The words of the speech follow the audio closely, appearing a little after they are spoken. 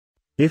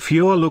If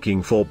you're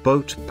looking for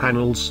boat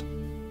panels,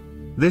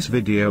 this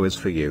video is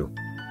for you.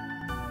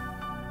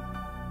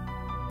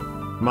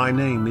 My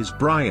name is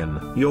Brian,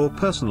 your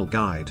personal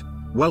guide.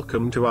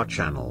 Welcome to our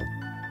channel.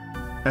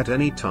 At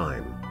any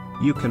time,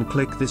 you can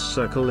click this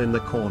circle in the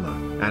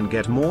corner and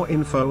get more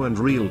info and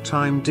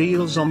real-time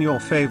deals on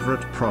your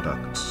favorite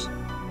products.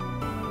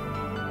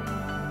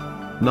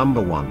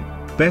 Number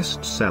 1.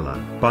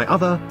 Bestseller by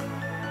other.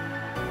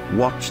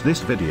 Watch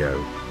this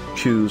video.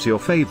 Choose your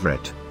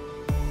favorite.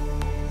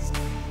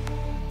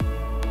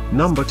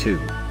 Number 2,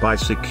 by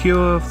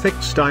Secure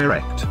Fix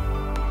Direct.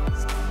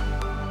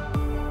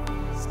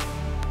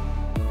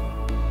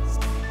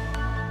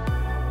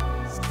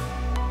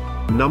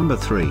 Number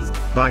 3,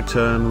 by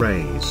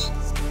TurnRaise.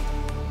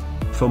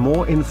 For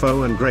more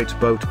info and great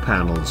boat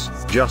panels,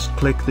 just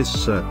click this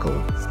circle.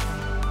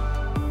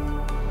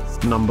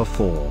 Number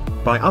 4,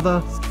 by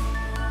other.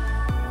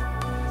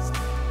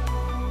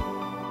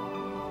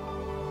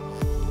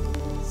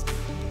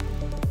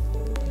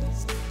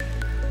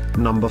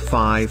 Number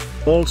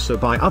 5, also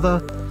by other.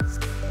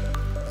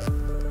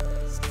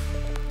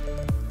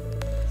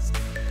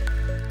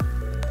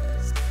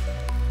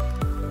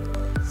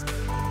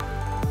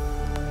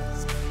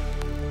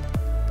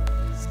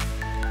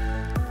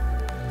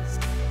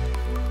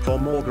 For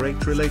more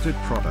great related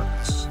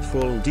products,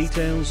 full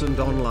details and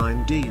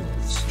online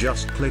deals,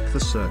 just click the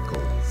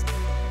circle.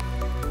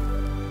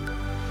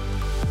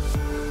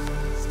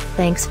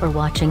 Thanks for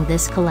watching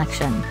this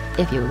collection.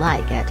 If you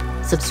like it,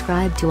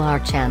 subscribe to our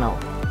channel.